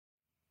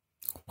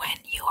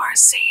you are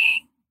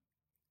seeing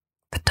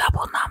the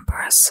double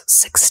numbers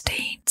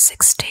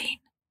 1616.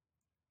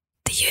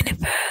 The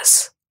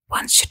universe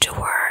wants you to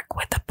work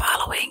with the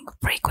following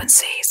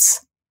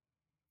frequencies.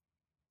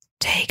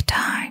 Take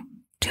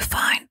time to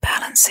find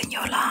balance in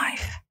your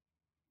life.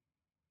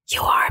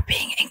 You are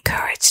being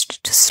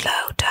encouraged to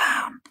slow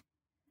down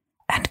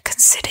and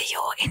consider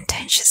your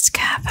intentions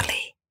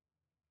carefully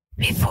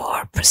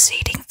before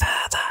proceeding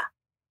further.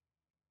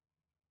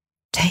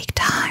 Take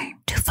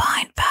time to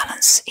find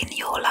balance in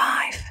your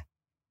life.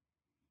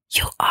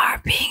 You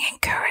are being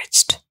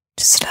encouraged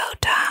to slow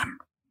down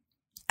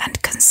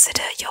and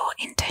consider your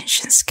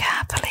intentions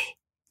carefully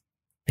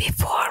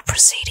before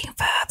proceeding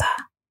further.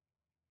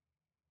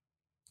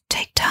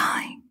 Take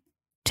time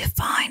to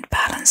find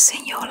balance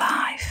in your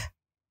life.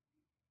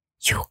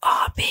 You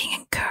are being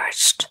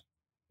encouraged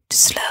to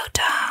slow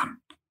down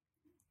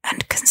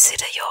and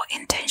consider your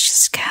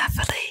intentions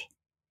carefully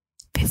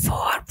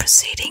before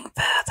proceeding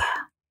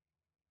further.